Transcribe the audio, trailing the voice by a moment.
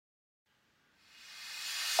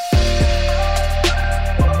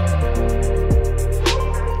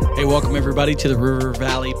welcome everybody to the River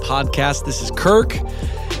Valley Podcast. This is Kirk,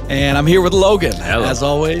 and I'm here with Logan, as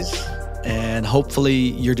always, and hopefully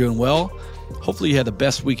you're doing well. Hopefully you had the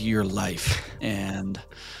best week of your life, and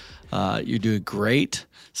you're doing great.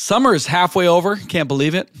 Summer is halfway over. Can't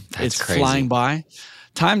believe it. It's crazy. Flying by.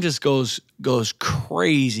 Time just goes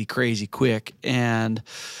crazy quick, and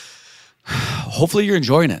hopefully you're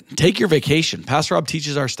enjoying it. Take your vacation. Pastor Rob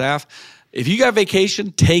teaches our staff, if you got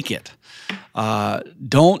vacation, take it.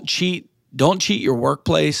 Don't cheat your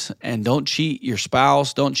workplace, and don't cheat your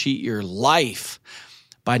spouse. Don't cheat your life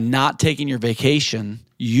by not taking your vacation.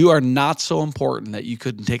 You are not so important that you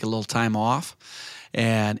couldn't take a little time off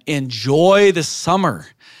and enjoy the summer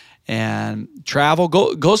and travel.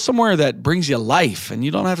 Go somewhere that brings you life, and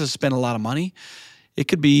you don't have to spend a lot of money. It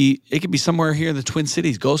could be somewhere here in the Twin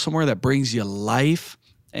Cities. Go somewhere that brings you life.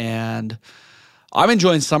 And I'm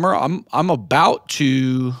enjoying summer. I'm about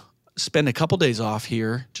to spend a couple days off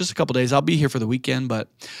here, just a couple days. I'll be here for the weekend, but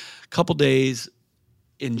a couple days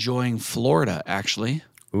enjoying Florida, actually.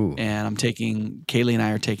 Ooh. And Kaylee and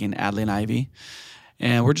I are taking Adley and Ivy,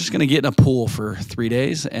 and we're just going to get in a pool for 3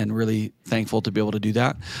 days, and really thankful to be able to do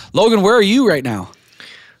that. Logan, where are you right now?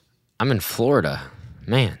 I'm in Florida.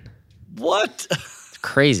 Man. What? It's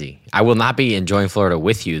crazy. I will not be enjoying Florida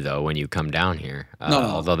with you, though, when you come down here, No.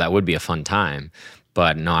 Although that would be a fun time.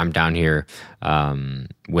 But no, I'm down here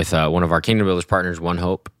with one of our Kingdom Builders partners, One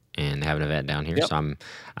Hope, and they have an event down here. Yep. So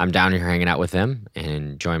I'm down here hanging out with them and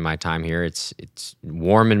enjoying my time here. It's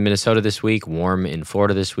warm in Minnesota this week, warm in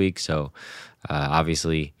Florida this week. So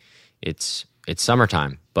obviously it's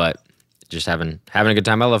summertime, but just having a good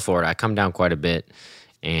time. I love Florida. I come down quite a bit,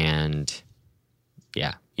 and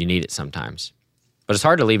yeah, you need it sometimes. But it's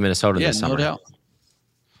hard to leave Minnesota this summer. No doubt.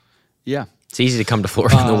 Yeah, it's easy to come to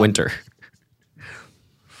Florida in the winter.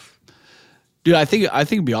 Dude, I think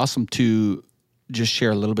it'd be awesome to just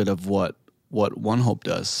share a little bit of what One Hope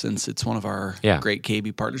does, since it's one of our great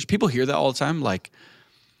KB partners. People hear that all the time, and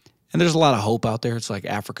there's a lot of hope out there. It's like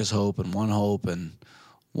Africa's Hope and One Hope and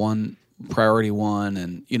One Priority One,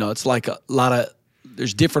 and it's like a lot of,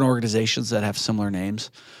 there's different organizations that have similar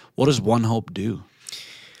names. What does One Hope do?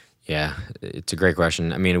 Yeah, it's a great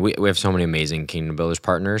question. I mean, we have so many amazing Kingdom Builders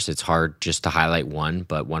partners. It's hard just to highlight one,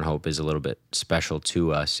 but One Hope is a little bit special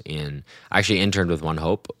to us. I actually interned with One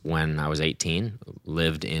Hope when I was 18,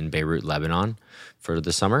 lived in Beirut, Lebanon for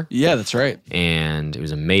the summer. Yeah, that's right. And it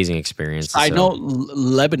was an amazing experience. I know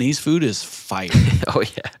Lebanese food is fire. Oh,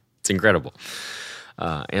 yeah. It's incredible.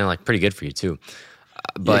 And pretty good for you, too.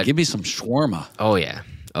 But give me some shawarma. Oh, yeah.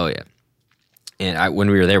 And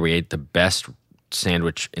when we were there, we ate the best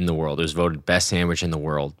sandwich in the world. It was voted best sandwich in the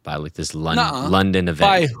world by this London event.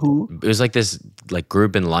 By who? It was this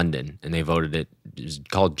group in London, and they voted it. It was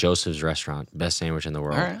called Joseph's Restaurant, best sandwich in the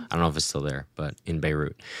world. Right. I don't know if it's still there, but in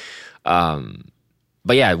Beirut.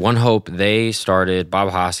 But yeah, One Hope, they started, Bob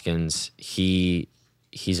Hoskins, he's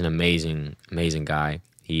an amazing guy.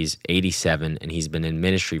 He's 87, and he's been in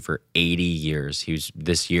ministry for 80 years.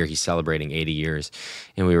 This year, he's celebrating 80 years.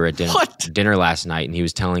 And we were at dinner last night, and he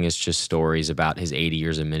was telling us just stories about his 80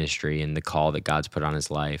 years of ministry and the call that God's put on his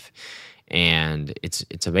life. And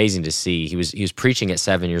it's amazing to see. He was preaching at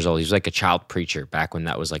 7 years old. He was like a child preacher back when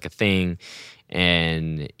that was like a thing.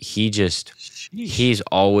 And he's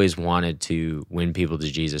always wanted to win people to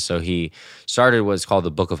Jesus. So he started what's called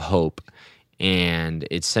the Book of Hope, and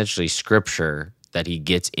it's essentially scripture that he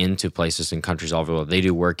gets into places and countries all over the world. They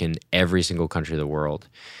do work in every single country of the world.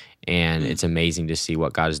 And it's amazing to see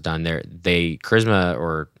what God has done there. Charisma,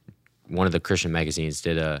 or one of the Christian magazines,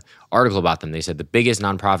 did an article about them. They said, the biggest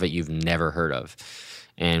nonprofit you've never heard of.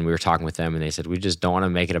 And we were talking with them, and they said, we just don't want to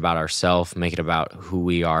make it about ourselves, make it about who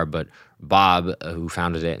we are. But Bob, who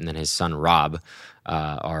founded it, and then his son Rob,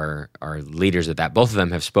 are leaders of that. Both of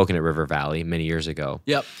them have spoken at River Valley many years ago.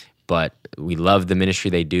 Yep. But we love the ministry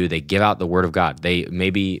they do. They give out the word of God.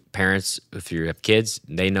 Maybe parents, if you have kids,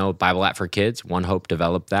 they know Bible app for kids. One Hope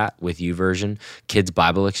developed that with YouVersion. Kids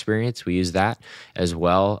Bible Experience, we use that as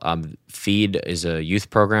well. Feed is a youth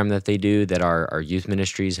program that they do that our youth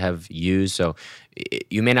ministries have used. So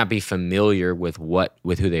you may not be familiar with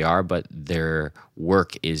who they are, but their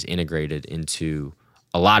work is integrated into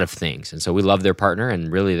a lot of things. And so we love their partner,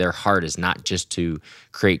 and really their heart is not just to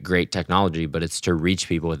create great technology, but it's to reach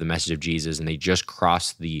people with the message of Jesus. And they just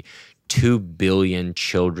crossed the 2 billion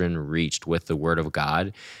children reached with the word of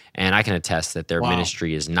God. And I can attest that their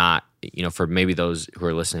ministry is not, for maybe those who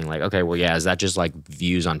are listening, like, okay, well, yeah, is that just like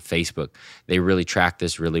views on Facebook? They really track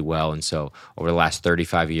this really well. And so over the last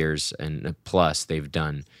 35 years and plus, they've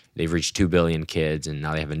done they've reached 2 billion kids, and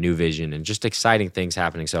now they have a new vision and just exciting things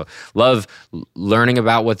happening. So love learning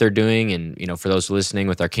about what they're doing. And, for those listening,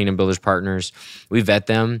 with our Kingdom Builders partners, we vet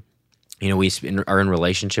them. We are in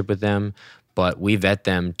relationship with them, but we vet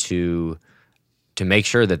them to make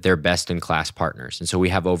sure that they're best-in-class partners. And so we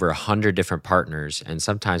have over 100 different partners, and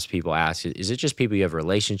sometimes people ask, is it just people you have a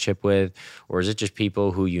relationship with, or is it just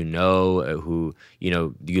people who who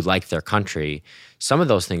you like their country? Some of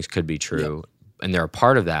those things could be true, and they're a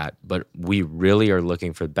part of that, but we really are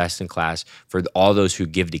looking for best-in-class for all those who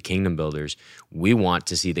give to Kingdom Builders. We want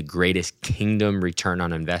to see the greatest kingdom return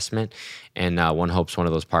on investment, and One Hope's one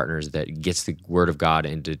of those partners that gets the Word of God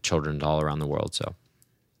into children all around the world, so.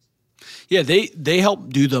 Yeah, they help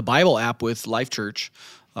do the Bible app with Life Church,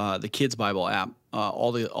 the kids Bible app,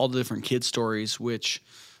 all the different kids stories. Which,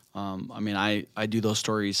 I do those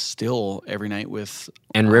stories still every night with.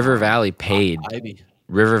 And River Valley paid. Ivy.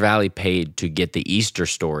 River Valley paid to get the Easter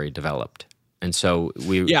story developed, and so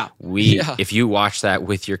if you watch that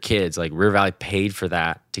with your kids, like River Valley paid for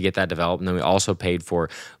that to get that developed, and then we also paid for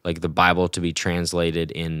like the Bible to be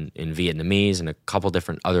translated in Vietnamese and a couple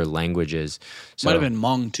different other languages. So, might have been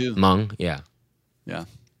Hmong too. Hmong, yeah.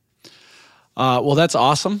 Well, that's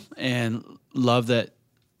awesome, and love that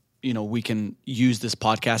we can use this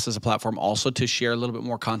podcast as a platform also to share a little bit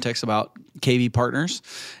more context about KV partners.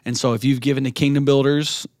 And so if you've given to Kingdom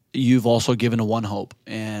Builders, you've also given to One Hope,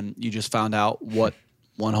 and you just found out what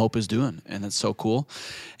One Hope is doing, and it's so cool.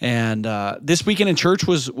 And this weekend in church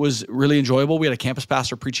was really enjoyable. We had a campus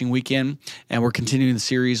pastor preaching weekend, and we're continuing the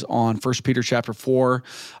series on 1 Peter chapter 4.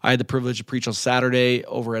 I had the privilege to preach on Saturday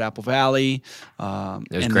over at Apple Valley. It was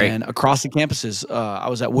and great. then across the campuses, I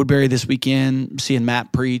was at Woodbury this weekend, seeing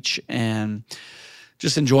Matt preach, and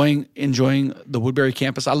just enjoying the Woodbury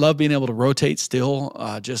campus. I love being able to rotate still,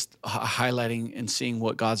 just highlighting and seeing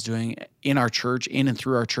what God's doing in our church, in and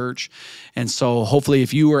through our church. And so hopefully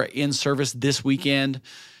if you are in service this weekend,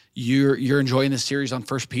 you're enjoying this series on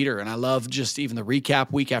 1 Peter. And I love just even the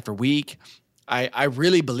recap week after week. I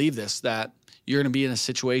really believe this, that you're going to be in a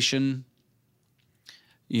situation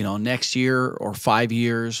next year or 5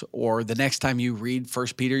 years, or the next time you read 1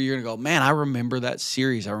 Peter, you're going to go, man, I remember that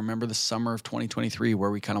series. I remember the summer of 2023 where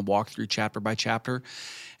we kind of walked through chapter by chapter,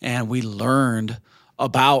 and we learned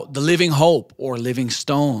about the living hope or living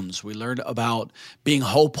stones. We learned about being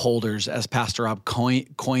hope holders, as Pastor Rob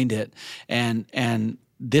coined it. And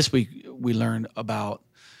this week we learned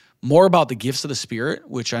more about the gifts of the Spirit,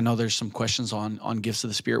 which I know there's some questions on gifts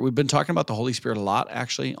of the Spirit. We've been talking about the Holy Spirit a lot,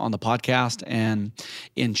 actually, on the podcast and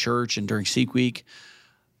in church and during Seek Week.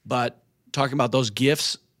 But talking about those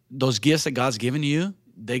gifts that God's given you,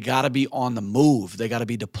 they got to be on the move. They got to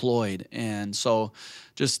be deployed. And so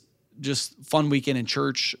just fun weekend in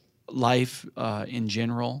church life in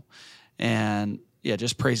general. And yeah,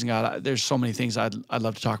 just praising God. There's so many things I'd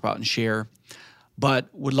love to talk about and share. But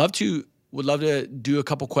would love to do a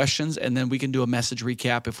couple questions, and then we can do a message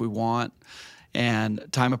recap if we want, and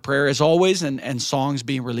time of prayer as always, and songs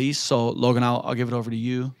being released. So Logan, I'll give it over to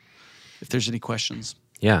you if there's any questions.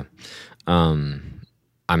 Yeah. I'm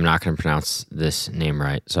not going to pronounce this name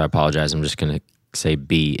right, so I apologize. I'm just going to say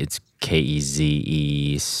B. It's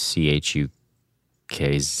Kezechukwu,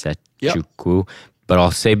 but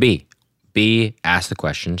I'll say B. B asked the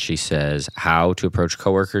question. She says, how to approach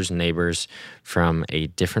coworkers and neighbors from a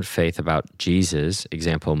different faith about Jesus,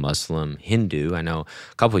 example, Muslim, Hindu. I know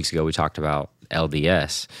a couple weeks ago we talked about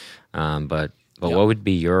LDS, but what would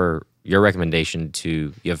be your recommendation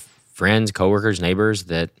to, you have friends, coworkers, neighbors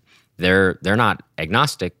that they're not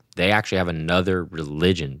agnostic, they actually have another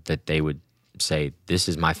religion that they would say, this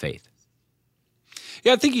is my faith?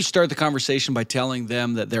 Yeah, I think you start the conversation by telling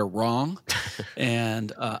them that they're wrong.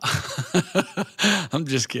 And I'm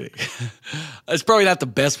just kidding. It's probably not the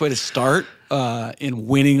best way to start in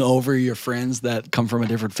winning over your friends that come from a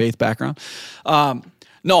different faith background.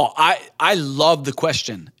 No, I love the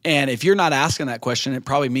question. And if you're not asking that question, it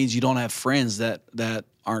probably means you don't have friends that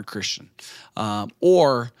aren't Christian.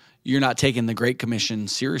 Or you're not taking the Great Commission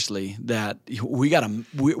seriously, that we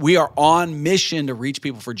are on mission to reach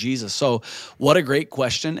people for Jesus. So what a great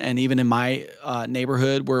question. And even in my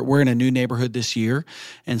neighborhood, we're in a new neighborhood this year.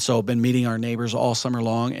 And so I've been meeting our neighbors all summer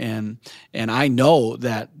long. And I know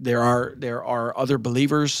that there are other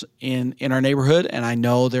believers in our neighborhood. And I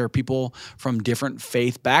know there are people from different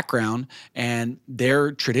faith background, and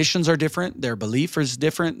their traditions are different. Their belief is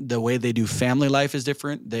different. The way they do family life is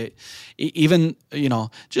different. They even,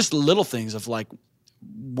 just little things of like,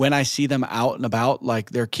 when I see them out and about, like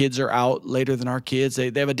their kids are out later than our kids.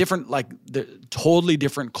 They have a different, totally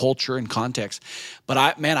different culture and context. But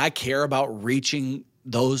I care about reaching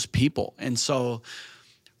those people. And so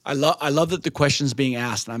I love that the question's being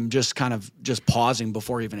asked. And I'm just kind of just pausing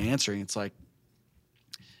before even answering. It's like,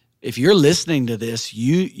 if you're listening to this,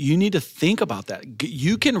 you need to think about that.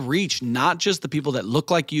 You can reach not just the people that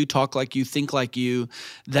look like you, talk like you, think like you,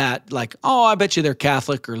 that like, oh, I bet you they're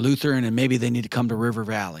Catholic or Lutheran and maybe they need to come to River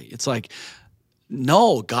Valley. It's like,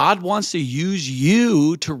 no, God wants to use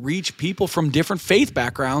you to reach people from different faith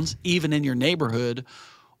backgrounds, even in your neighborhood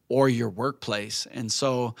or your workplace. And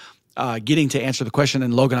so getting to answer the question,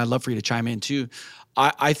 and Logan, I'd love for you to chime in too.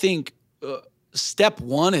 I think step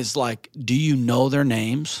one is like, do you know their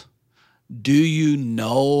names? Do you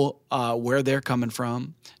know where they're coming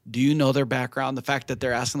from? Do you know their background? The fact that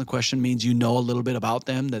they're asking the question means you know a little bit about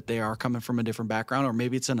them, that they are coming from a different background, or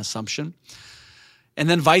maybe it's an assumption. And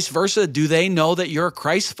then vice versa, do they know that you're a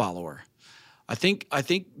Christ follower? I think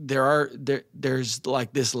there's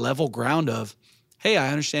like this level ground of, hey, I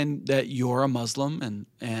understand that you're a Muslim,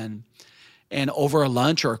 and over a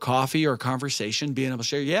lunch or a coffee or a conversation, being able to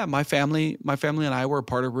share, yeah, my family and I were a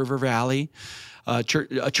part of River Valley, a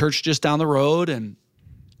church just down the road, and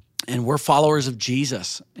we're followers of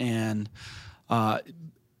Jesus. And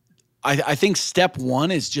I think step one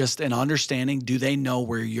is just an understanding. Do they know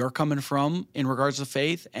where you're coming from in regards to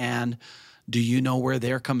faith? And do you know where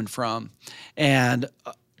they're coming from? And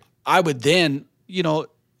I would then,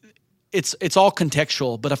 it's all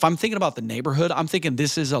contextual, but if I'm thinking about the neighborhood, I'm thinking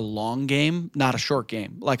this is a long game, not a short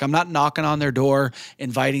game. Like, I'm not knocking on their door,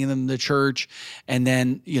 inviting them to church, and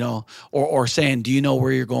then, or saying, do you know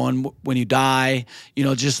where you're going when you die?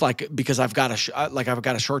 Just like, because I've got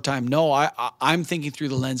a short time. No, I'm thinking through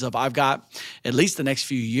the lens of, I've got at least the next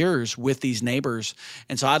few years with these neighbors.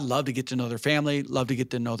 And so I'd love to get to know their family, love to get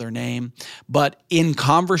to know their name. But in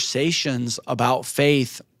conversations about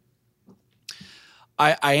faith,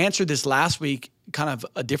 I answered this last week, kind of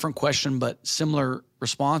a different question, but similar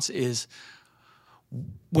response is,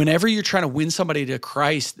 whenever you're trying to win somebody to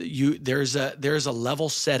Christ, there's a level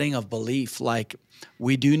setting of belief. Like,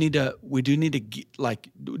 we do need to like,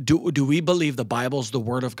 do we believe the Bible's the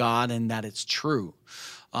Word of God and that it's true?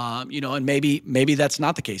 And maybe that's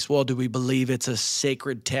not the case. Well, do we believe it's a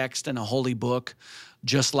sacred text and a holy book?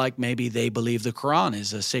 Just like maybe they believe the Quran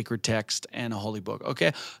is a sacred text and a holy book.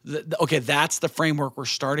 Okay, that's the framework we're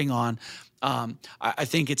starting on. I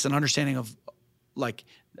think it's an understanding of, like,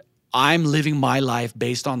 I'm living my life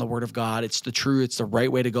based on the Word of God. It's the truth. It's the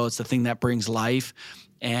right way to go. It's the thing that brings life.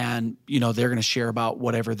 And, they're going to share about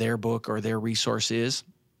whatever their book or their resource is.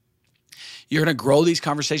 You're going to grow these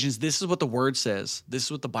conversations. This is what the Word says. This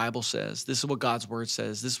is what the Bible says. This is what God's Word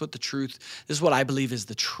says. This is what the truth, this is what I believe is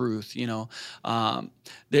the truth.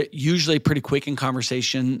 They're usually pretty quick in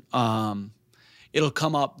conversation. It'll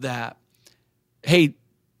come up that, hey,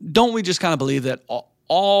 don't we just kind of believe that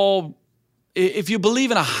if you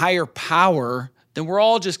believe in a higher power, then we're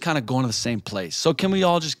all just kind of going to the same place. So can we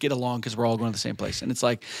all just get along because we're all going to the same place? And it's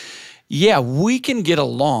like, yeah, we can get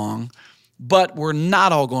along, but we're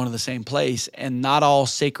not all going to the same place, and not all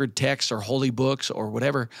sacred texts or holy books or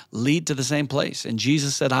whatever lead to the same place. And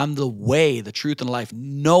Jesus said, I'm the way, the truth, and life.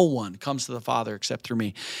 No one comes to the Father except through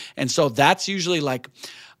me. And so that's usually like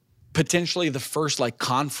potentially the first like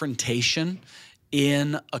confrontation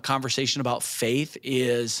in a conversation about faith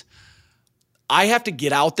is, I have to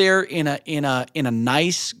get out there in a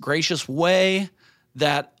nice, gracious way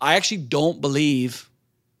that I actually don't believe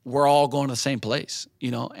we're all going to the same place,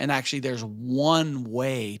 and actually there's one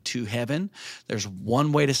way to heaven. There's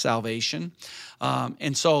one way to salvation.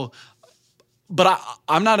 And so, but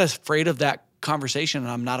I'm not afraid of that conversation,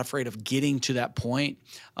 and I'm not afraid of getting to that point,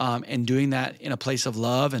 and doing that in a place of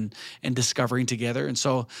love and discovering together. And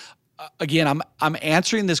so again, I'm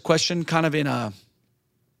answering this question kind of in a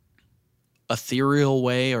ethereal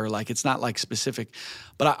way, or like, it's not like specific,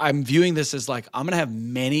 but I'm viewing this as like, I'm going to have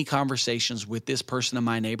many conversations with this person in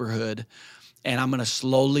my neighborhood, and I'm going to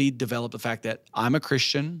slowly develop the fact that I'm a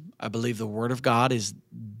Christian. I believe the Word of God is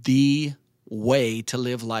the way to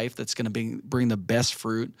live life that's going to bring the best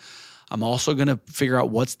fruit. I'm also going to figure out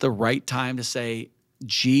what's the right time to say,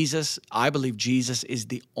 I believe Jesus is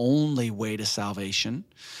the only way to salvation.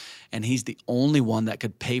 And he's the only one that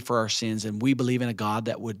could pay for our sins. And we believe in a God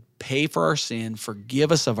that would pay for our sin,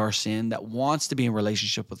 forgive us of our sin, that wants to be in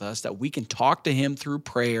relationship with us, that we can talk to him through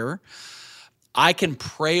prayer. I can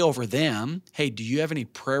pray over them. Hey, do you have any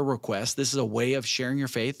prayer requests? This is a way of sharing your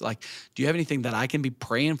faith. Like, do you have anything that I can be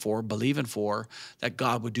praying for, believing for, that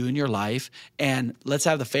God would do in your life? And let's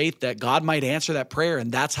have the faith that God might answer that prayer.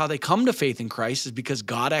 And that's how they come to faith in Christ, is because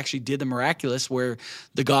God actually did the miraculous, where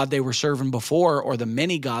the God they were serving before, or the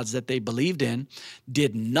many gods that they believed in,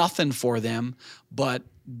 did nothing for them, but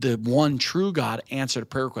the one true God answered a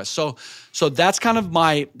prayer request. So that's kind of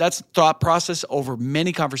that's thought process over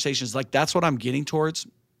many conversations. Like that's what I'm getting towards.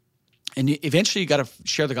 And eventually you got to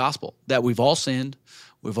share the gospel that we've all sinned.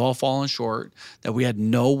 We've all fallen short, that we had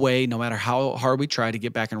no way, no matter how hard we tried, to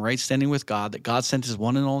get back in right standing with God, that God sent his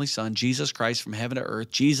one and only son, Jesus Christ, from heaven to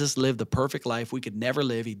earth. Jesus lived the perfect life we could never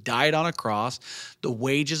live. He died on a cross. The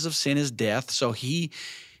wages of sin is death. So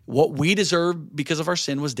what we deserve because of our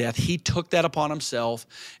sin was death. He took that upon himself,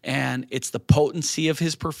 and it's the potency of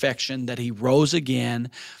his perfection that he rose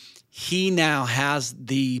again. He now has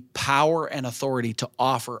the power and authority to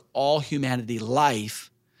offer all humanity life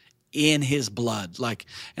in his blood.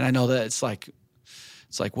 And I know that it's like,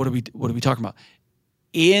 what are we talking about?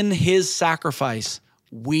 In his sacrifice,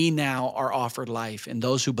 we now are offered life. And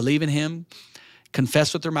those who believe in him,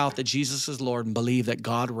 confess with their mouth that Jesus is Lord, and believe that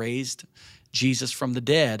God raised Jesus from the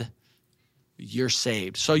dead, you're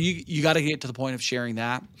saved. So you got to get to the point of sharing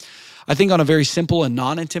that. I think on a very simple and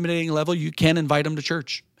non-intimidating level, you can invite them to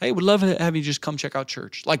church. Hey, would love to have you just come check out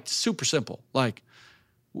church. Like super simple. Like,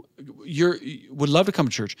 would love to come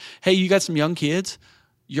to church. Hey, you got some young kids.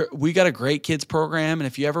 We got a great kids program, and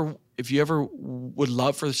if you ever would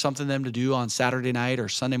love for something them to do on Saturday night or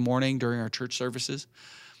Sunday morning during our church services,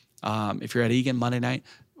 if you're at Egan Monday night,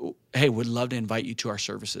 hey, would love to invite you to our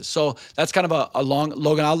services. So that's kind of a long,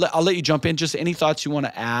 Logan, I'll let you jump in. Just any thoughts you want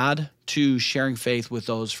to add to sharing faith with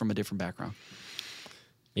those from a different background?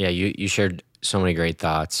 Yeah, you shared so many great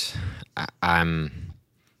thoughts.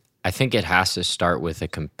 I think it has to start with a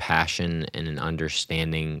compassion and an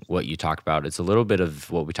understanding what you talked about. It's a little bit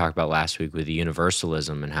of what we talked about last week with the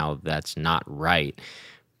universalism and how that's not right,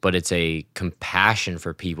 but it's a compassion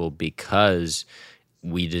for people because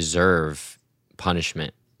we deserve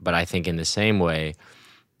punishment. But I think in the same way,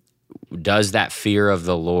 does that fear of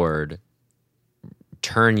the Lord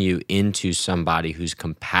turn you into somebody who's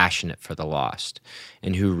compassionate for the lost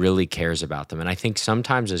and who really cares about them? And I think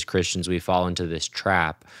sometimes as Christians, we fall into this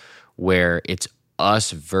trap where it's us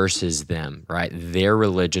versus them, right? Their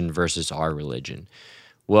religion versus our religion.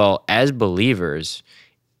 Well, as believers,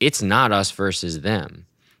 it's not us versus them.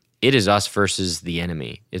 It is us versus the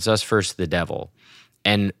enemy. It's us versus the devil.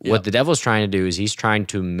 And what the devil's trying to do is he's trying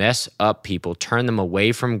to mess up people, turn them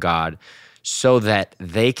away from God so that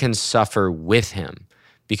they can suffer with him.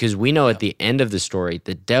 Because we know at the end of the story,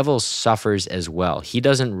 the devil suffers as well. He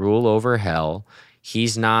doesn't rule over hell.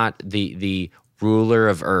 He's not the ruler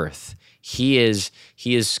of earth. He is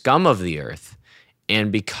scum of the earth.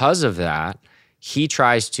 And because of that, he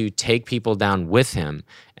tries to take people down with him.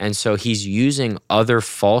 And so he's using other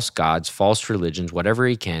false gods, false religions, whatever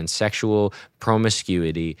he can, sexual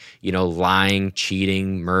promiscuity, lying,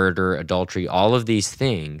 cheating, murder, adultery, all of these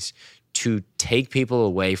things to take people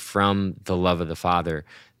away from the love of the Father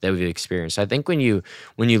that we've experienced. I think when you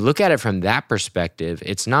look at it from that perspective,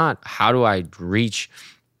 it's not how do I reach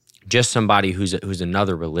just somebody who's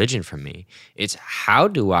another religion from me. It's how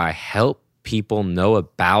do I help people know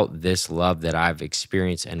about this love that I've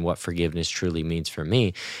experienced and what forgiveness truly means for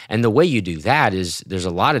me. And the way you do that is there's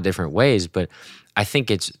a lot of different ways, but I think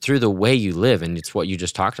it's through the way you live, and it's what you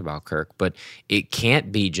just talked about, Kirk. But it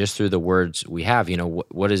can't be just through the words we have.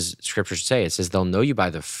 What does Scripture say? It says they'll know you by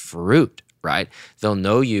the fruit, right? They'll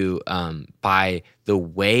know you by the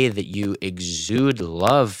way that you exude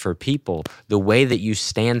love for people, the way that you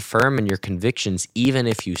stand firm in your convictions, even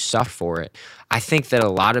if you suffer for it. I think that a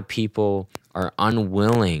lot of people are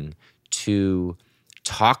unwilling to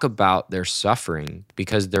talk about their suffering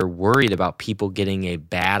because they're worried about people getting a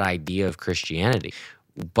bad idea of Christianity.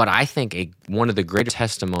 But I think one of the greatest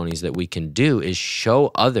testimonies that we can do is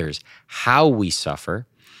show others how we suffer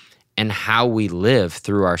and how we live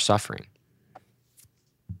through our suffering.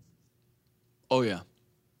 Oh, yeah.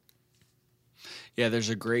 Yeah, there's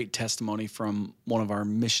a great testimony from one of our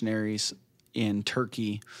missionaries in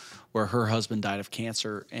Turkey where her husband died of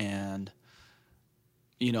cancer, and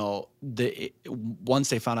once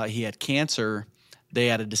they found out he had cancer, they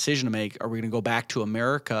had a decision to make. Are we going to go back to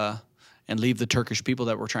America and leave the Turkish people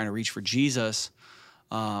that we're trying to reach for Jesus,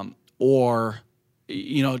 or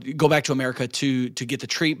go back to America to get the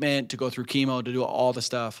treatment, to go through chemo, to do all the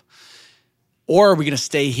stuff? Or are we going to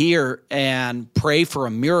stay here and pray for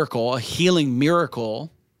a miracle, a healing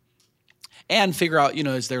miracle, and figure out,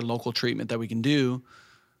 is there local treatment that we can do,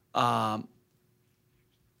 and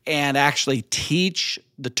actually teach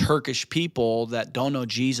the Turkish people that don't know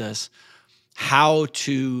Jesus how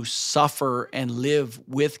to suffer and live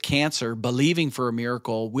with cancer, believing for a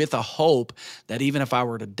miracle with a hope that even if I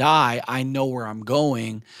were to die, I know where I'm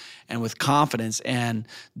going, and with confidence. And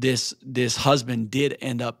this husband did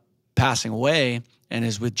end up passing away, and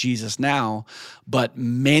is with Jesus now. But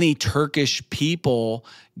many Turkish people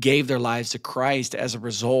gave their lives to Christ as a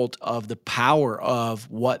result of the power of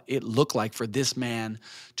what it looked like for this man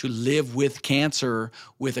to live with cancer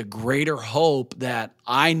with a greater hope that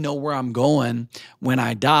I know where I'm going when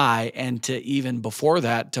I die, and to even before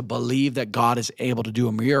that, to believe that God is able to do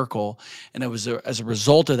a miracle. And it was as a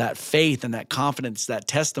result of that faith and that confidence, that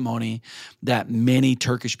testimony, that many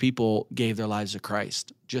Turkish people gave their lives to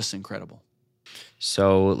Christ. Just incredible.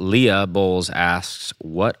 So Leah Bowles asks,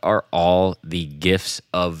 what are all the gifts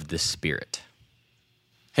of the Spirit?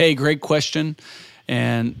 Hey, great question.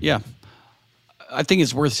 And yeah, I think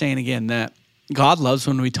it's worth saying again that God loves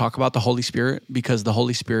when we talk about the Holy Spirit, because the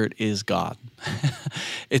Holy Spirit is God.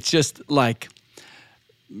 It's just like,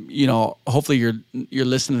 hopefully you're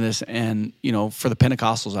listening to this, and for the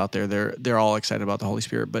Pentecostals out there, they're all excited about the Holy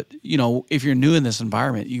Spirit. But if you're new in this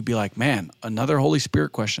environment, you'd be like, man, another Holy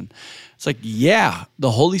Spirit question. It's like, yeah,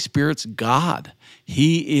 the Holy Spirit's God.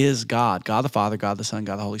 He is God, God the Father, God the Son,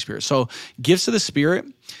 God the Holy Spirit. So gifts of the Spirit.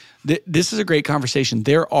 This is a great conversation.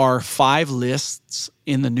 There are 5 lists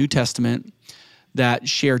in the New Testament that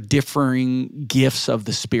share differing gifts of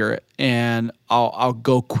the Spirit, and I'll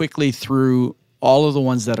go quickly through all of the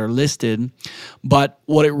ones that are listed. But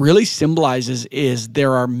what it really symbolizes is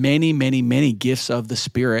there are many, many, many gifts of the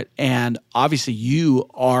Spirit. And obviously you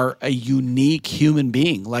are a unique human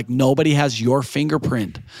being. Like, nobody has your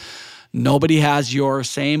fingerprint. Nobody has your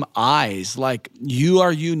same eyes. Like, you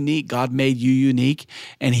are unique. God made you unique,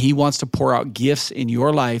 and he wants to pour out gifts in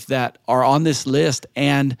your life that are on this list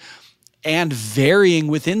and varying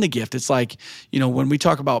within the gift. It's like, when we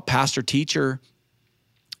talk about pastor, teacher,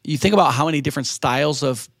 you think about how many different styles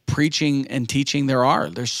of preaching and teaching there are.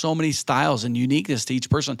 There's so many styles and uniqueness to each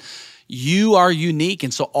person. You are unique.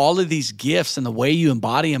 And so all of these gifts and the way you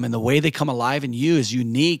embody them and the way they come alive in you is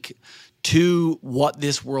unique to what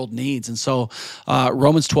this world needs. And so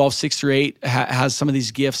Romans 12, 6-8 has some of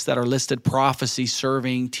these gifts that are listed: prophecy,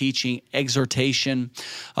 serving, teaching, exhortation,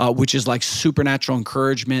 which is like supernatural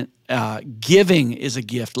encouragement. Giving is a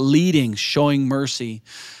gift, leading, showing mercy.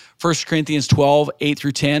 1 Corinthians 12,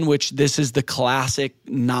 8-10, which this is the classic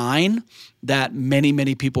 9 that many,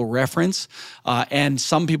 many people reference. And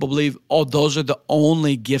some people believe, those are the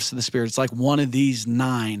only gifts of the Spirit. It's like one of these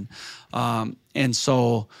 9. And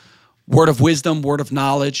so word of wisdom, word of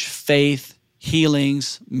knowledge, faith,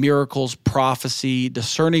 healings, miracles, prophecy,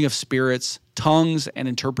 discerning of spirits, tongues, and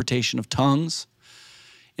interpretation of tongues.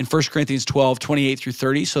 In 1 Corinthians 12,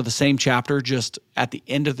 28-30, so the same chapter, just at the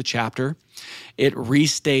end of the chapter, it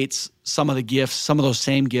restates some of the gifts, some of those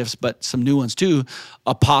same gifts, but some new ones too: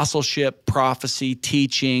 apostleship, prophecy,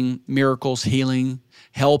 teaching, miracles, healing,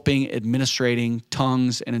 helping, administrating,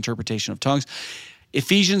 tongues, and interpretation of tongues.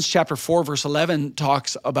 Ephesians chapter 4, verse 11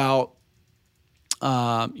 talks about,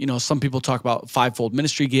 some people talk about 5-fold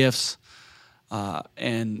ministry gifts,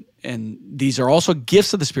 and these are also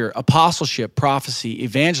gifts of the Spirit: apostleship, prophecy,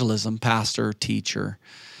 evangelism, pastor, teacher.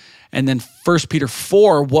 And then 1 Peter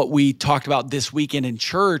 4, what we talked about this weekend in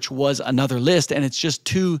church, was another list. And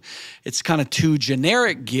it's kind of two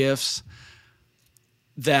generic gifts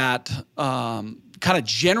that kind of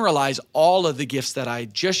generalize all of the gifts that I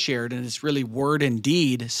just shared. And it's really word and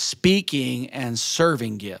deed, speaking and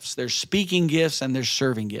serving gifts. There's speaking gifts and there's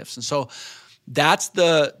serving gifts. And so that's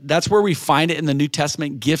where we find it in the New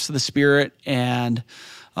Testament, gifts of the Spirit. And,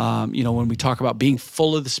 when we talk about being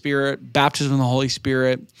full of the Spirit, baptism in the Holy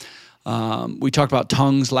Spirit, we talked about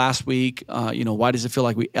tongues last week. Why does it feel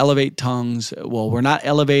like we elevate tongues? Well, we're not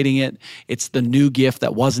elevating it. It's the new gift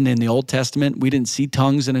that wasn't in the Old Testament. We didn't see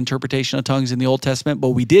tongues and interpretation of tongues in the Old Testament, but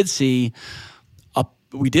we did see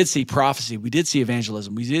prophecy. We did see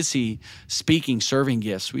evangelism. We did see speaking, serving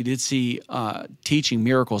gifts. We did see teaching,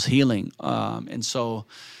 miracles, healing. And so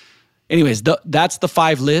anyways, that's the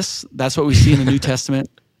 5 lists. That's what we see in the New Testament.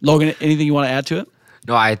 Logan, anything you want to add to it?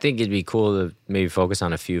 No, I think it'd be cool to maybe focus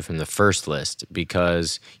on a few from the first list,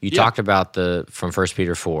 because you talked about from 1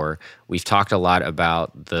 Peter 4. We've talked a lot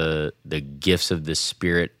about the gifts of the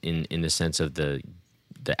Spirit in the sense of the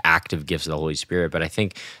active gifts of the Holy Spirit. But I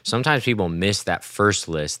think sometimes people miss that first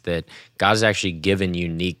list, that God's actually given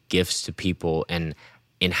unique gifts to people, and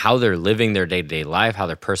in how they're living their day-to-day life, how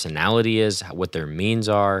their personality is, what their means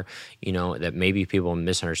are, that maybe people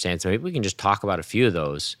misunderstand. So maybe we can just talk about a few of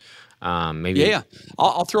those. Yeah.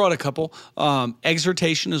 I'll throw out a couple.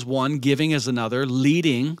 Exhortation is one, giving is another,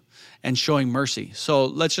 leading and showing mercy. So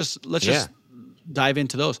let's just dive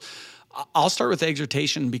into those. I'll start with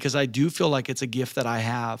exhortation because I do feel like it's a gift that I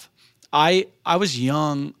have. I was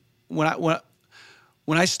young when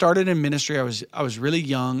when I started in ministry, I was really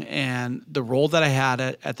young, and the role that I had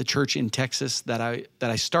at the church in Texas that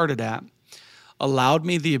I started at allowed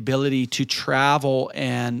me the ability to travel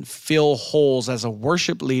and fill holes as a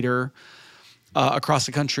worship leader across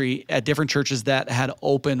the country at different churches that had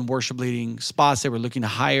open worship leading spots they were looking to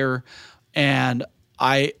hire. And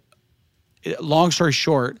long story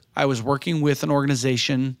short, I was working with an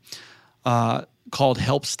organization called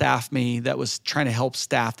Help Staff Me that was trying to help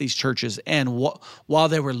staff these churches. And while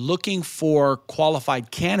they were looking for qualified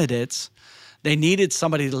candidates, they needed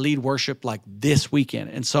somebody to lead worship like this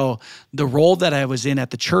weekend. And so the role that I was in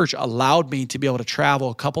at the church allowed me to be able to travel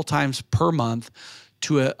a couple times per month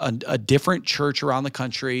to a different church around the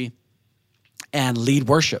country and lead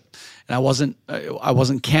worship. And I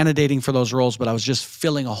wasn't candidating for those roles, but I was just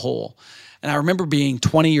filling a hole. And I remember being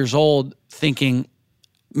 20 years old thinking,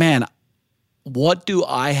 man, what do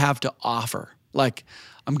I have to offer? Like,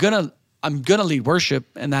 I'm gonna lead worship,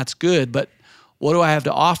 and that's good, but what do I have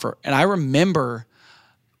to offer? And I remember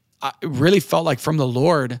it really felt like from the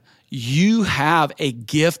Lord, you have a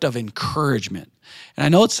gift of encouragement. And I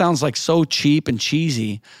know it sounds like so cheap and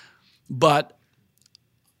cheesy, but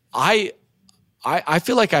I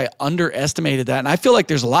feel like I underestimated that. And I feel like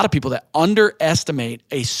there's a lot of people that underestimate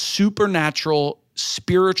a supernatural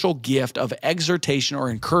spiritual gift of exhortation or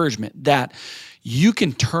encouragement that you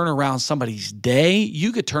can turn around somebody's day.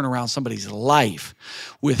 You could turn around somebody's life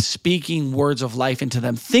with speaking words of life into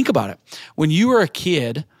them. Think about it. When you were a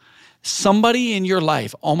kid, somebody in your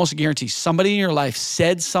life, almost guarantee somebody in your life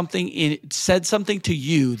said something to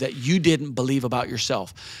you that you didn't believe about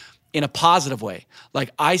yourself in a positive way.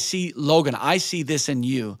 Like, I see, Logan, I see this in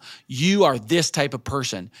you. You are this type of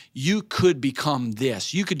person. You could become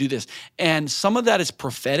this. You could do this. And some of that is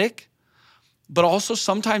prophetic, but also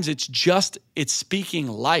sometimes it's speaking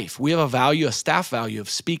life. We have a staff value of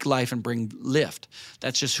speak life and bring lift.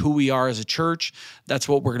 That's just who we are as a church. That's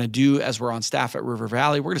what we're going to do as we're on staff at River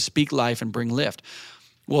Valley. We're going to speak life and bring lift.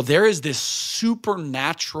 Well, there is this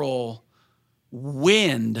supernatural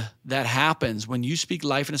wind that happens when you speak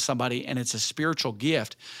life into somebody, and it's a spiritual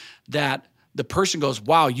gift that the person goes,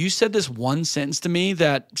 wow, you said this one sentence to me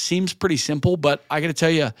that seems pretty simple, but I got to tell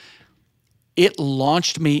you, it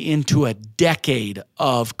launched me into a decade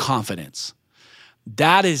of confidence.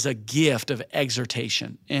 That is a gift of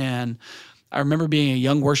exhortation. And I remember being a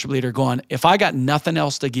young worship leader going, if I got nothing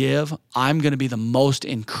else to give, I'm going to be the most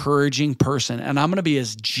encouraging person. And I'm going to be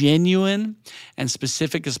as genuine and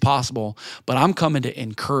specific as possible. But I'm coming to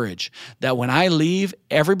encourage that when I leave,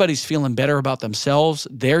 everybody's feeling better about themselves,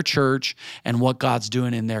 their church, and what God's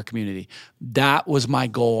doing in their community. That was my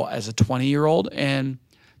goal as a 20-year-old. And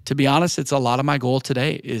to be honest, it's a lot of my goal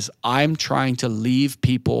today is I'm trying to leave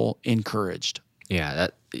people encouraged. Yeah,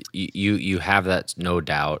 that you have that, no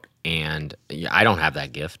doubt. And I don't have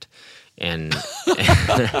that gift, and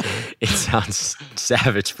it sounds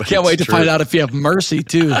savage, but can't wait to find out if you have mercy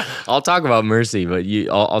too. I'll talk about mercy, but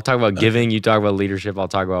I'll talk about giving. You talk about leadership. I'll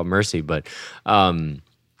talk about mercy. But the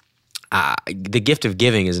gift of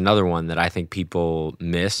giving is another one that I think people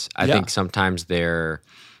miss. I think sometimes they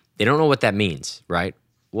don't know what that means, right?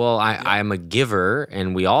 Well, I'm a giver,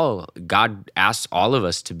 and God asks all of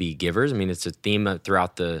us to be givers. I mean, it's a theme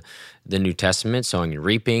throughout the New Testament, sowing and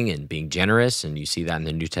reaping and being generous, and you see that in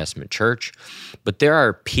the New Testament church. But there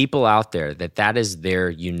are people out there that is their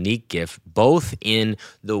unique gift, both in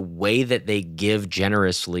the way that they give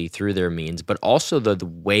generously through their means, but also the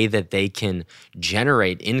way that they can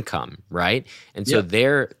generate income, right? And so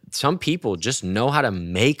some people just know how to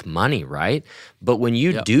make money, right? But when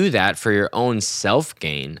you do that for your own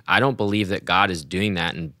self-gain, I don't believe that God is doing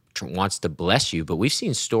that and wants to bless you. But we've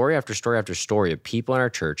seen story after story after story of people in our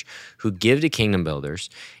church who give to kingdom builders,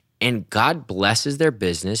 and God blesses their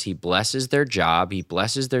business, He blesses their job, He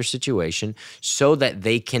blesses their situation so that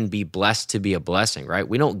they can be blessed to be a blessing, right?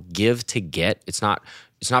 We don't give to get. It's not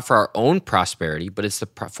for our own prosperity, but it's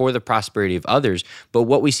for the prosperity of others. But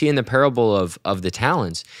what we see in the parable of the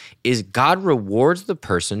talents is God rewards the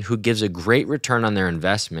person who gives a great return on their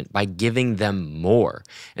investment by giving them more.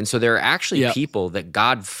 And so there are actually people that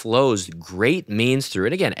God flows great means through.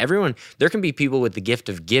 And again, there can be people with the gift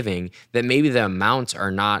of giving that maybe the amounts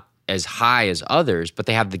are not as high as others, but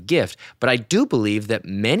they have the gift. But I do believe that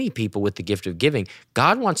many people with the gift of giving,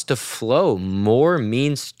 God wants to flow more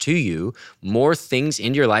means to you, more things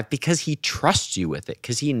into your life because He trusts you with it,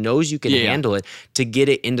 because He knows you can handle it to get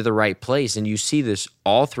it into the right place. And you see this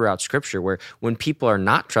all throughout Scripture where when people are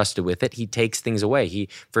not trusted with it, He takes things away.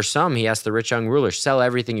 For some, He asked the rich young ruler, sell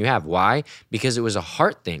everything you have. Why? Because it was a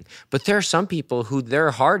heart thing. But there are some people who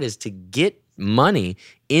their heart is to get money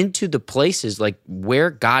into the places like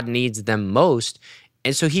where God needs them most,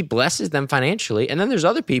 And so he blesses them financially. And then there's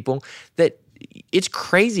other people that it's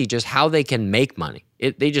crazy just how they can make money.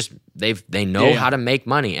 They know how to make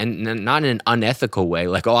money, and not in an unethical way,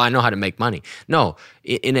 like, oh, I know how to make money. No,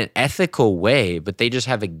 in an ethical way, but they just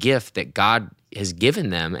have a gift that God has given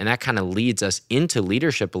them, and that kind of leads us into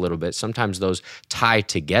leadership a little bit. Sometimes those tie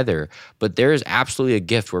together, but there is absolutely a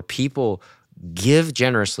gift where people give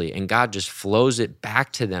generously and God just flows it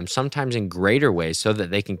back to them, sometimes in greater ways, so that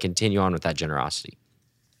they can continue on with that generosity.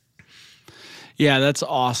 Yeah, that's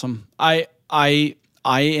awesome. I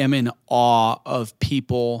am in awe of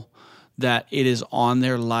people that it is on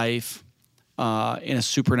their life in a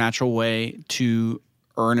supernatural way to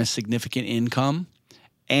earn a significant income,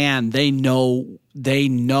 and they know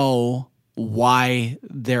why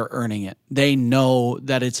they're earning it. They know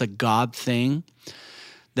that it's a God thing.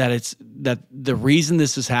 That the reason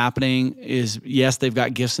this is happening is, yes, they've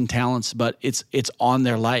got gifts and talents, but it's on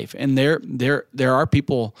their life. And there are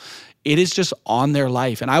people, it is just on their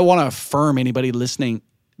life. And I want to affirm anybody listening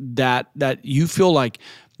that you feel like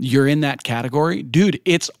you're in that category. Dude,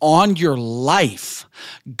 it's on your life.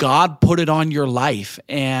 God put it on your life.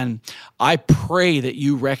 And I pray that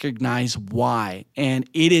you recognize why. And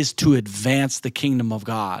it is to advance the kingdom of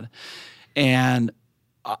God. And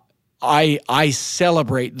I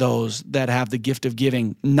celebrate those that have the gift of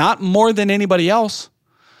giving, not more than anybody else,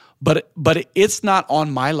 but it's not on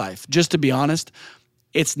my life. Just to be honest,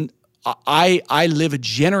 I live a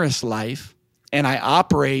generous life, and I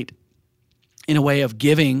operate in a way of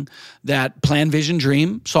giving that plan, vision,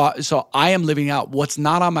 dream. So I am living out what's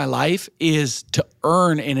not on my life is to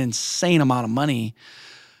earn an insane amount of money.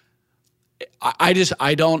 I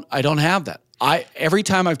don't have that. Every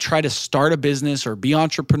time I've tried to start a business or be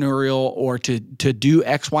entrepreneurial or to do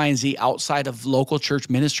X, Y, and Z outside of local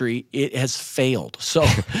church ministry, it has failed. So,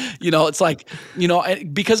 it's like,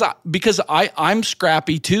 because I'm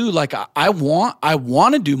scrappy too. Like I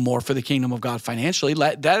want to do more for the kingdom of God financially.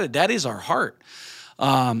 That is our heart.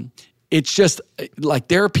 It's just like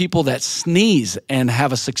there are people that sneeze and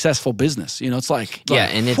have a successful business. It's like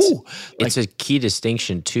and it's a key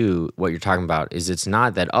distinction too. What you're talking about is it's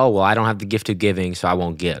not that, oh, well, I don't have the gift of giving, so I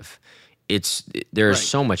won't give. There's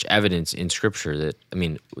so much evidence in Scripture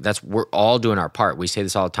that we're all doing our part. We say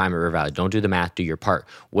this all the time at River Valley: don't do the math, do your part.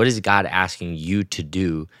 What is God asking you to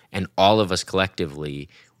do? And all of us collectively,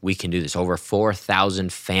 we can do this. Over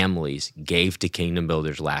 4,000 families gave to Kingdom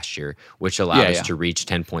Builders last year, which allowed us to reach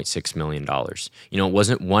 $10.6 million. It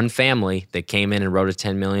wasn't one family that came in and wrote a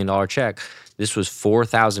 $10 million check. This was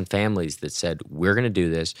 4,000 families that said, we're going to do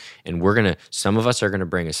this, and some of us are going to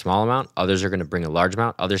bring a small amount, others are going to bring a large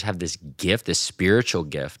amount, others have this gift, this spiritual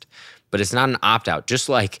gift. But it's not an opt-out. Just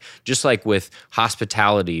like with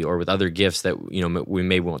hospitality or with other gifts that we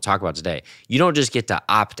maybe won't talk about today. You don't just get to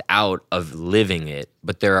opt out of living it,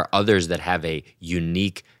 but there are others that have a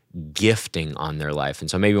unique gifting on their life.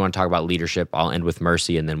 And so maybe we want to talk about leadership. I'll end with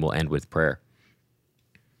mercy, and then we'll end with prayer.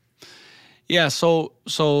 Yeah, so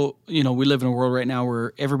we live in a world right now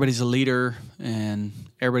where everybody's a leader and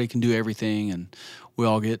everybody can do everything, and we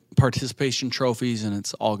all get participation trophies, and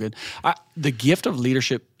it's all good. The gift of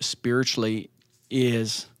leadership spiritually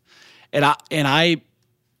is, I'm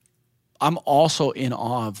also in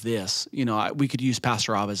awe of this. We could use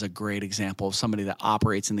Pastor Rob as a great example of somebody that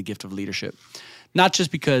operates in the gift of leadership, not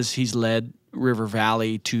just because he's led River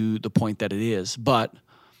Valley to the point that it is, but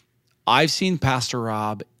I've seen Pastor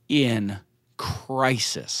Rob in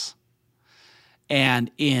crisis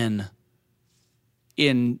and in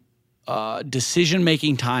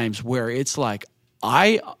decision-making times where it's like,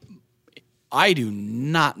 I do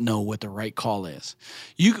not know what the right call is.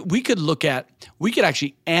 We could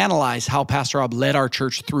actually analyze how Pastor Rob led our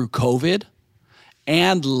church through COVID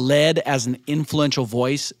and led as an influential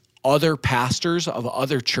voice other pastors of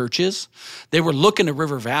other churches. They were looking to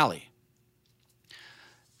River Valley.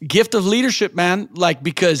 Gift of leadership, man,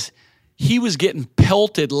 because he was getting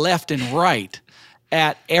pelted left and right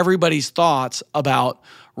at everybody's thoughts about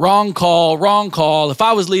wrong call. If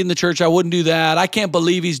I was leading the church, I wouldn't do that. I can't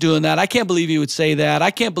believe he's doing that. I can't believe he would say that.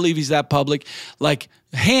 I can't believe he's that public.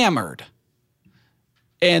 Hammered.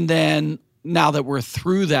 And then now that we're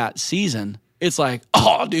through that season, it's like,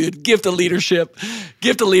 oh, dude, gift of leadership.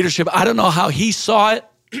 I don't know how he saw it.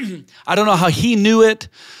 I don't know how he knew it.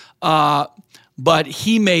 But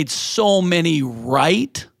he made so many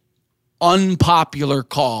right, unpopular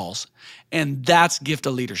calls. And that's gift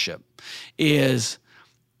of leadership, is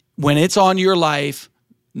when it's on your life,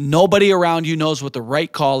 nobody around you knows what the right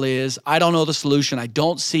call is. I don't know the solution. I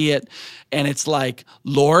don't see it. And it's like,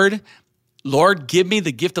 Lord, give me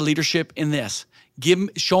the gift of leadership in this.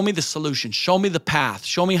 Show me the solution. Show me the path.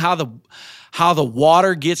 Show me how the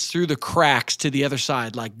water gets through the cracks to the other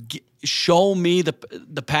side. Like, show me the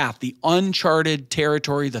path, the uncharted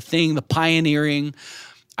territory, the pioneering.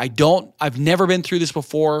 I've never been through this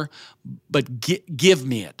before, but give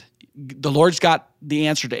me it. The Lord's got the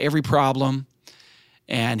answer to every problem,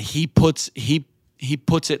 and He puts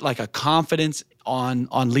it like a confidence on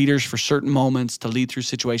leaders for certain moments to lead through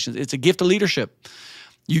situations. It's a gift of leadership.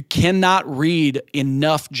 You cannot read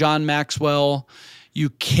enough John Maxwell. You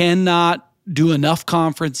cannot do enough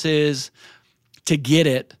conferences to get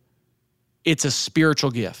it. It's a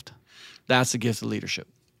spiritual gift. That's the gift of leadership.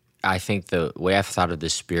 I think the way I've thought of the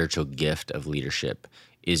spiritual gift of leadership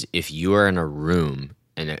is if you are in a room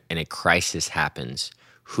and a crisis happens,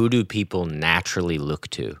 who do people naturally look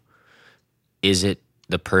to? Is it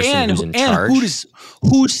the person who's in charge? And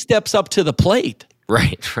who steps up to the plate?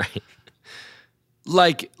 Right.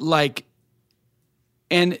 Like,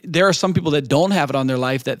 and there are some people that don't have it on their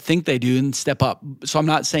life that think they do and step up. So I'm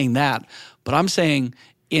not saying that, but I'm saying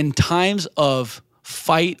in times of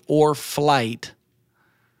fight or flight,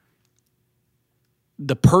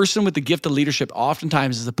 the person with the gift of leadership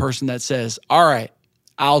oftentimes is the person that says, all right,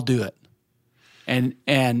 I'll do it.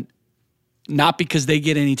 And not because they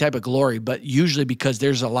get any type of glory, but usually because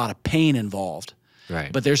there's a lot of pain involved.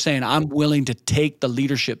 Right. But they're saying, I'm willing to take the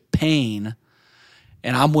leadership pain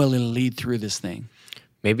and I'm willing to lead through this thing.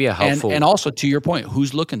 Maybe a helpful... And also, to your point,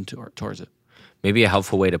 who's looking towards it? Maybe a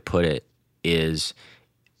helpful way to put it is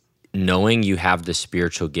knowing you have the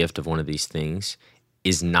spiritual gift of one of these things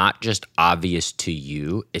is not just obvious to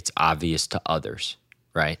you, it's obvious to others,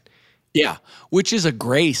 right? Yeah, which is a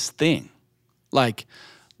grace thing. Like,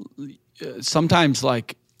 sometimes,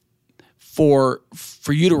 like, for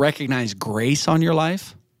you to recognize grace on your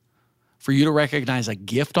life, for you to recognize a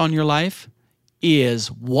gift on your life,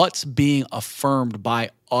 is what's being affirmed by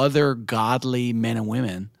other godly men and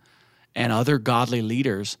women and other godly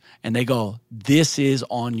leaders, and they go, this is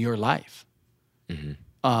on your life. Mm-hmm.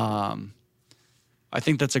 I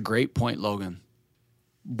think that's a great point, Logan.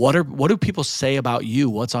 What do people say about you?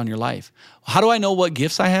 What's on your life? How do I know what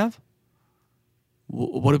gifts I have?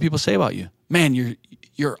 What do people say about you? Man,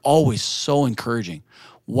 you're always so encouraging.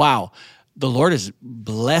 Wow, the Lord has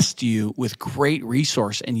blessed you with great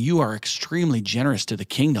resource, and you are extremely generous to the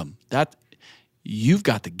kingdom. That you've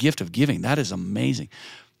got the gift of giving. That is amazing.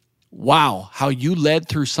 Wow, how you led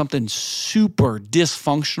through something super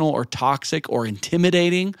dysfunctional or toxic or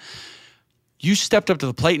intimidating. You stepped up to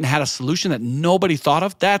the plate and had a solution that nobody thought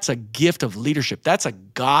of. That's a gift of leadership. That's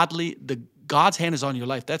God's hand is on your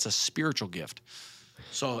life. That's a spiritual gift.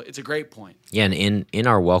 So it's a great point. Yeah, and in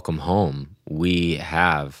our Welcome Home, we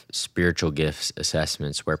have spiritual gifts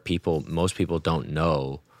assessments where most people don't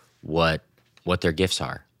know what their gifts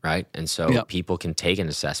are, right? And so people can take an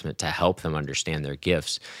assessment to help them understand their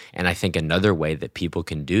gifts. And I think another way that people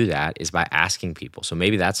can do that is by asking people. So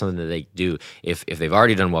maybe that's something that they do. If they've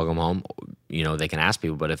already done Welcome Home, they can ask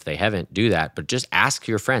people. But if they haven't, do that. But just ask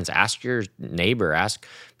your friends, ask your neighbor, ask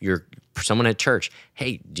someone at church,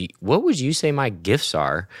 hey, what would you say my gifts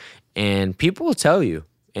are? And people will tell you.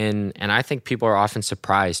 And I think people are often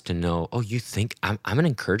surprised to know, oh, you think I'm an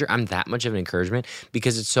encourager? I'm that much of an encouragement?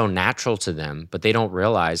 Because it's so natural to them, but they don't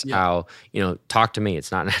realize how, talk to me.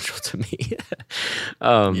 It's not natural to me.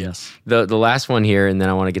 Yes. The last one here, and then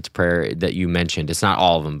I want to get to prayer that you mentioned. It's not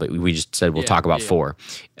all of them, but we just said we'll talk about 4,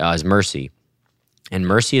 is mercy. And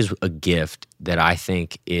mercy is a gift that I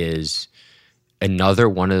think is another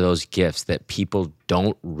one of those gifts that people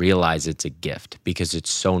don't realize it's a gift because it's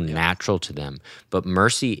so natural to them. But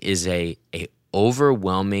mercy is a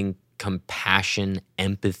overwhelming compassion,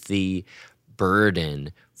 empathy,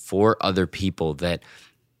 burden for other people that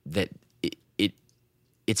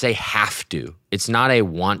it's a have to. It's not a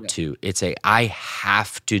want to. It's a I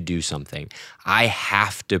have to do something. I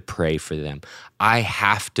have to pray for them. I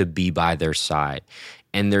have to be by their side.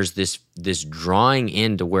 And there's this drawing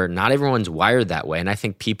into where not everyone's wired that way. And I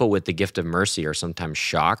think people with the gift of mercy are sometimes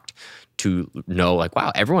shocked to know, like,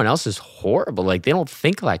 wow, everyone else is horrible. Like, they don't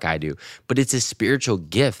think like I do. But it's a spiritual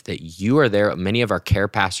gift that you are there. Many of our care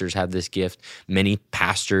pastors have this gift. Many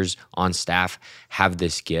pastors on staff have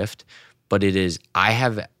this gift. But it is,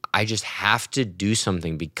 I just have to do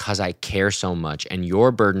something because I care so much. And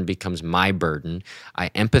your burden becomes my burden. I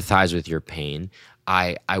empathize with your pain.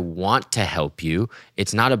 I want to help you.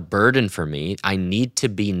 It's not a burden for me. I need to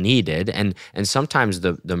be needed. And sometimes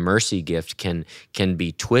the mercy gift can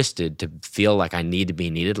be twisted to feel like I need to be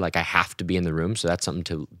needed, like I have to be in the room. So that's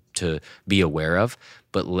something to be aware of.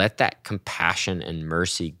 But let that compassion and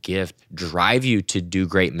mercy gift drive you to do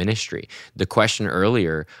great ministry. The question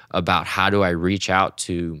earlier about how do I reach out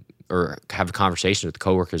to or have conversations with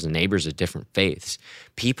coworkers and neighbors of different faiths,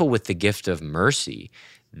 people with the gift of mercy,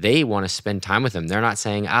 they want to spend time with them. They're not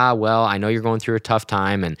saying, well, I know you're going through a tough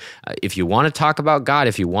time, and if you want to talk about God,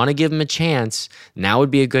 if you want to give him a chance, now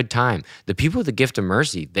would be a good time. The people with the gift of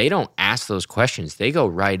mercy, they don't ask those questions. They go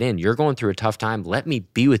right in. You're going through a tough time. Let me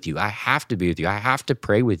be with you. I have to be with you. I have to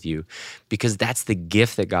pray with you because that's the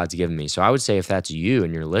gift that God's given me. So I would say if that's you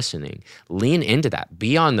and you're listening, lean into that.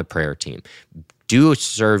 Be on the prayer team. Do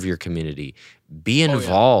serve your community. Be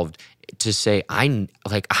involved. To say, I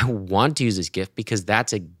want to use this gift because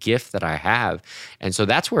that's a gift that I have. And so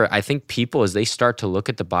that's where I think people, as they start to look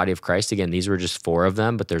at the body of Christ, again, these were just 4 of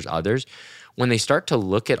them, but there's others. When they start to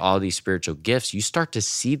look at all these spiritual gifts, you start to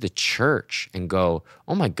see the church and go,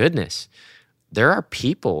 oh my goodness, there are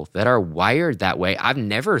people that are wired that way. I've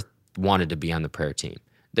never wanted to be on the prayer team.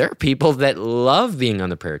 There are people that love being on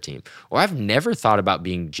the prayer team, or I've never thought about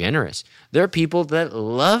being generous. There are people that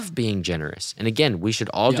love being generous. And again, we should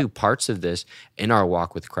all do parts of this in our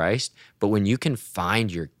walk with Christ, but when you can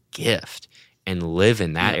find your gift and live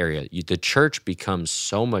in that area, the church becomes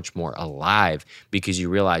so much more alive because you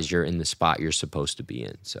realize you're in the spot you're supposed to be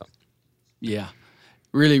in. So, yeah,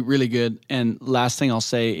 really, really good. And last thing I'll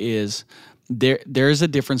say is there's a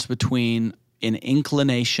difference between an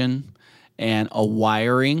inclination and a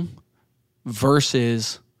wiring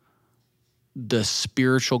versus the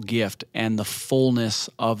spiritual gift and the fullness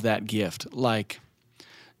of that gift. Like,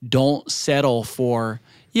 don't settle for,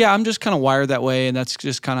 I'm just kind of wired that way, and it's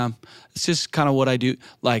just kind of what I do.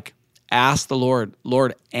 Like, ask the Lord,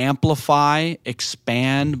 amplify,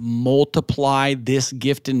 expand, multiply this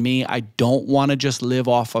gift in me. I don't want to just live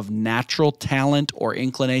off of natural talent or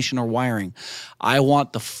inclination or wiring. I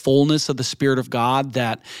want the fullness of the Spirit of God,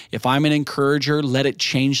 that if I'm an encourager, let it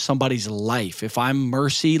change somebody's life. If I'm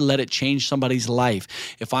mercy, let it change somebody's life.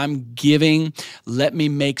 If I'm giving, let me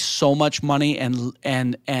make so much money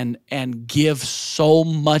and give so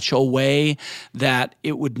much away that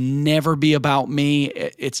it would never be about me.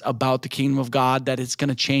 It's about the kingdom of God, that it's going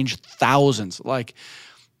to change thousands. Like,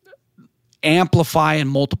 amplify and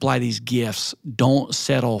multiply these gifts. Don't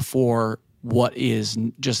settle for what is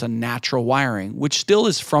just a natural wiring, which still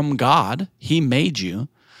is from God. He made you.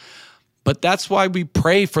 But that's why we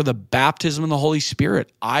pray for the baptism of the Holy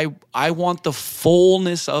Spirit. I want the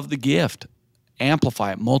fullness of the gift.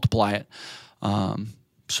 Amplify it, multiply it.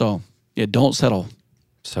 Don't settle.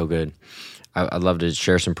 So good. I'd love to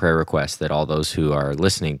share some prayer requests that all those who are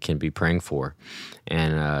listening can be praying for.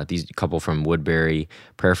 And these couple from Woodbury,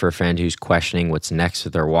 prayer for a friend who's questioning what's next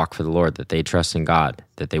with their walk for the Lord, that they trust in God,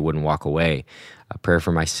 that they wouldn't walk away. A prayer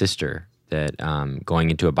for my sister that going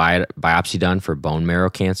into a biopsy done for bone marrow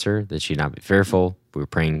cancer, that she'd not be fearful. We were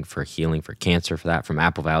praying for healing for cancer for that from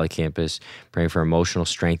Apple Valley campus, praying for emotional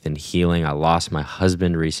strength and healing. I lost my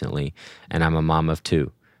husband recently, and I'm a mom of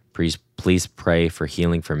 2. Please pray for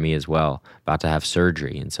healing for me as well. About to have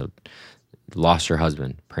surgery, and so lost her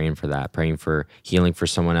husband. Praying for that. Praying for healing for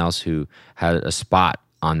someone else who had a spot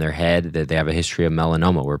on their head that they have a history of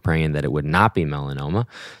melanoma. We're praying that it would not be melanoma,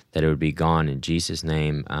 that it would be gone in Jesus'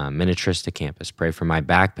 name. Minnetrista campus. Pray for my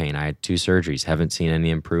back pain. I had 2 surgeries. Haven't seen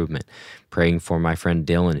any improvement. Praying for my friend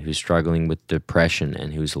Dylan, who's struggling with depression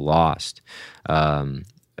and who's lost. A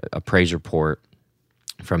praise report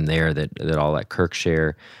from there that I'll let Kirk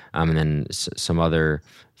share, and then some other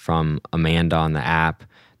from Amanda on the app,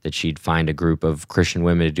 that she'd find a group of Christian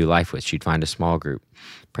women to do life with. She'd find a small group.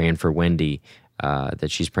 Praying for Wendy,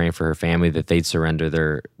 that she's praying for her family, that they'd surrender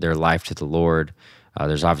their life to the Lord.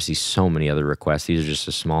 There's obviously so many other requests. These are just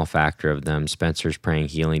a small factor of them. Spencer's praying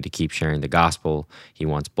healing to keep sharing the gospel. He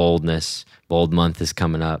wants boldness. Bold month is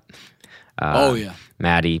coming up.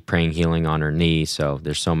 Maddie praying healing on her knee. So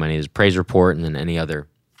there's so many. There's a praise report, and then any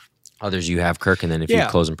others you have, Kirk, and then if you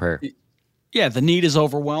close in prayer. Yeah, the need is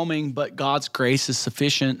overwhelming, but God's grace is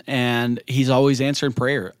sufficient, and He's always answering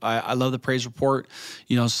prayer. I love the praise report.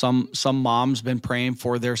 You know, some moms been praying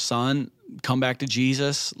for their son come back to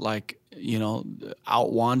Jesus, like, you know,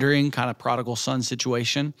 out wandering, kind of prodigal son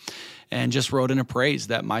situation, and just wrote in a praise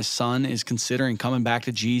that my son is considering coming back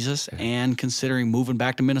to Jesus and considering moving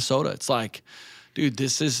back to Minnesota. It's like, dude,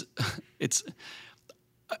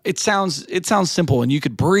 it sounds simple and you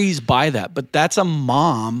could breeze by that, but that's a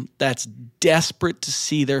mom that's desperate to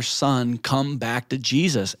see their son come back to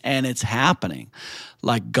Jesus, and it's happening.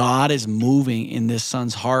 Like God is moving in this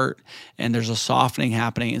son's heart, and there's a softening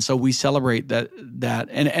happening. And so we celebrate that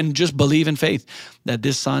and just believe in faith that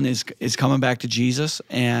this son is coming back to Jesus.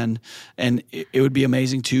 And it would be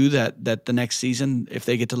amazing too that the next season, if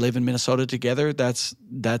they get to live in Minnesota together, that's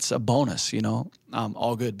a bonus,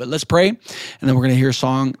 all good. But let's pray, and then we're going to hear a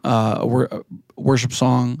song, a worship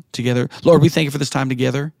song together. Lord, we thank you for this time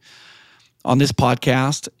together on this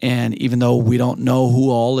podcast. And even though we don't know who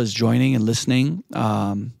all is joining and listening,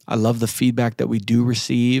 I love the feedback that we do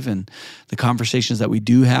receive and the conversations that we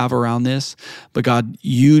do have around this. But God,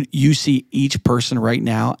 you see each person right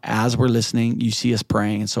now as we're listening. You see us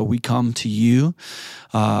praying. And so we come to you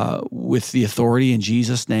with the authority in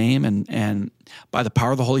Jesus' name. And by the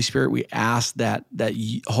power of the Holy Spirit, we ask that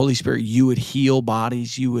Holy Spirit, you would heal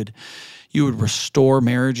bodies, you would restore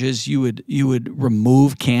marriages, you would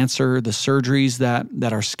remove cancer, the surgeries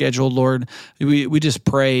that are scheduled, Lord. We just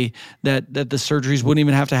pray that the surgeries wouldn't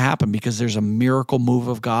even have to happen because there's a miracle move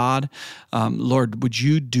of God. Lord, would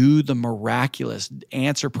you do the miraculous,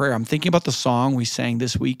 answer prayer? I'm thinking about the song we sang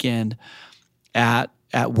this weekend at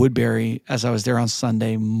Woodbury as I was there on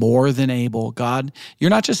Sunday, More Than Able. God, you're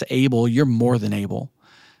not just able, you're more than able.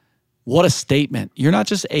 What a statement. You're not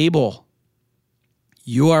just able,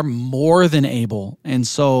 you are more than able. And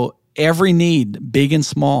so every need, big and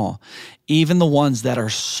small, even the ones that are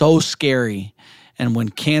so scary, and when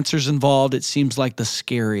cancer's involved, it seems like the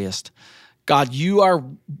scariest. God, you are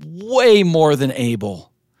way more than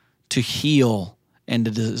able to heal and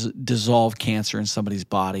to dissolve cancer in somebody's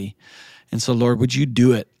body. And so, Lord, would you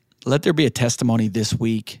do it? Let there be a testimony this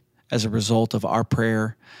week as a result of our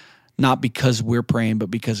prayer, not because we're praying, but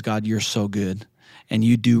because, God, you're so good and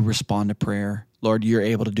you do respond to prayer. Lord, you're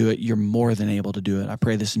able to do it. You're more than able to do it. I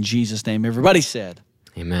pray this in Jesus' name. Everybody said,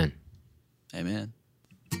 amen. Amen.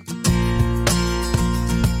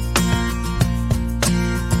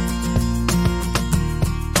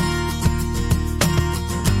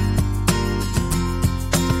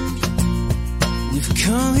 We've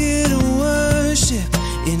come here to worship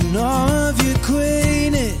in all of your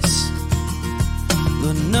greatness.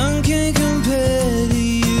 Lord, none can compare to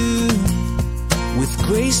you. With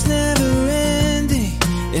grace never ending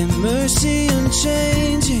and mercy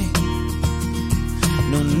unchanging,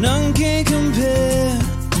 no, none can compare.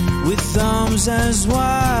 With arms as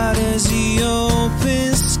wide as the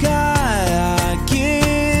open sky, I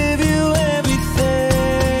give you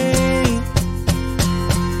everything.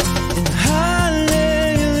 And hallelujah,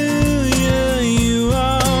 you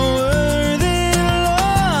are worthy,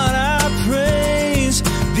 Lord, I praise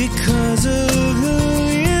because of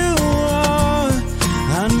who you are.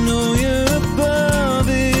 I know you're above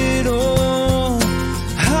it all.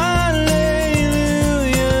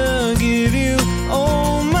 Hallelujah, give you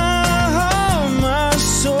all my heart, my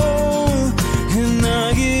soul, and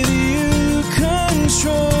I give you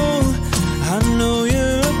control. I know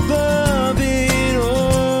you're above it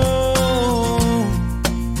all.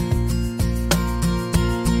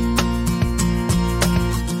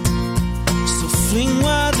 So fling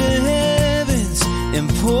wide the heavens and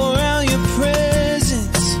pour out your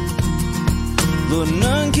presence. Lord,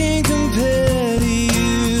 none can compare to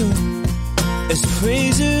you. As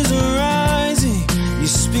praises are rising, your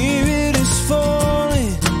spirit is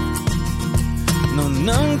falling. No,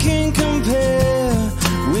 none can compare.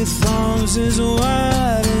 With arms as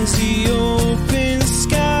wide as the open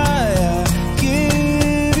sky, I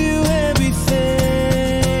give you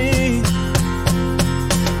everything.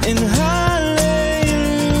 And hallelujah,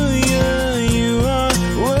 you are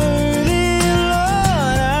worthy,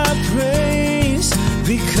 Lord, I praise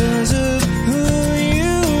because of who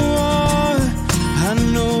you are. I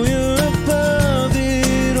know you're above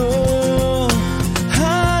it all.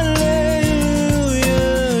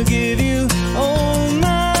 Hallelujah, give you all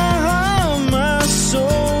my heart, my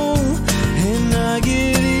soul, and I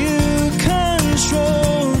give you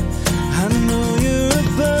control. I know you're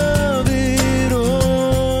above it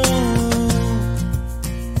all.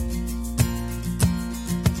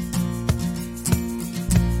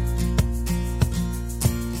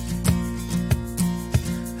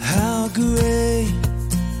 How great,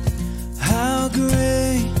 how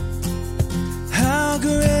great, how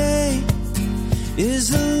great is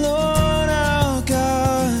the Lord our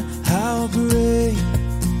God. How great,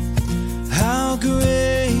 how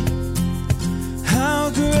great, how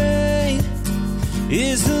great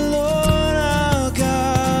is the Lord our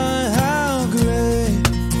God. How great,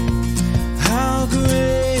 how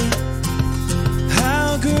great,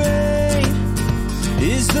 how great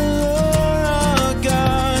is the Lord our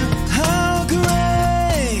God. How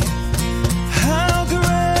great,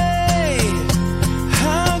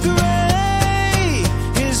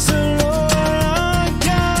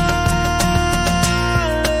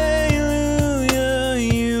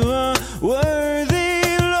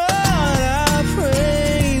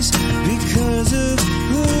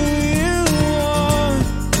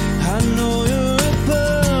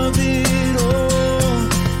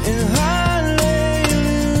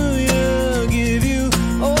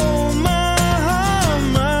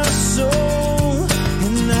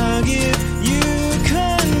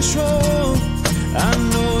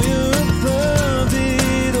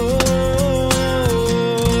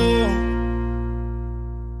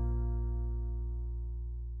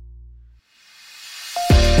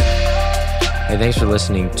 Hey, thanks for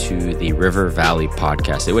listening to the River Valley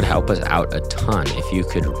podcast. It would help us out a ton if you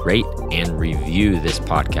could rate and review this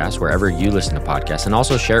podcast wherever you listen to podcasts, and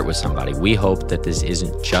also share it with somebody. We hope that this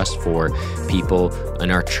isn't just for people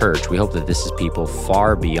in our church. We hope that this is people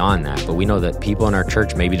far beyond that, but we know that people in our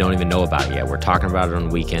church maybe don't even know about it yet. We're talking about it on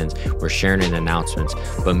weekends. We're sharing it in announcements,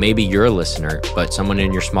 but maybe you're a listener, but someone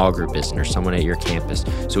in your small group isn't, or someone at your campus.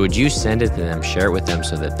 So would you send it to them, share it with them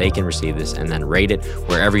so that they can receive this, and then rate it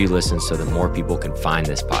wherever you listen so that more people can find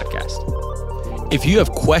this podcast. If you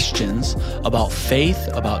have questions about faith,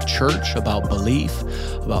 about church, about belief,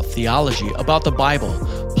 about theology, about the Bible,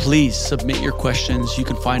 please submit your questions. You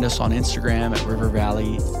can find us on Instagram at River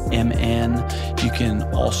Valley MN. You can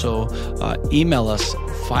also email us,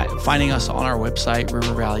 finding us on our website,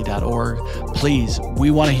 rivervalley.org. Please,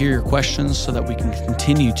 we want to hear your questions so that we can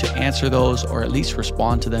continue to answer those or at least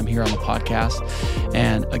respond to them here on the podcast.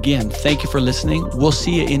 And again, thank you for listening. We'll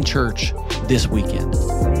see you in church this weekend.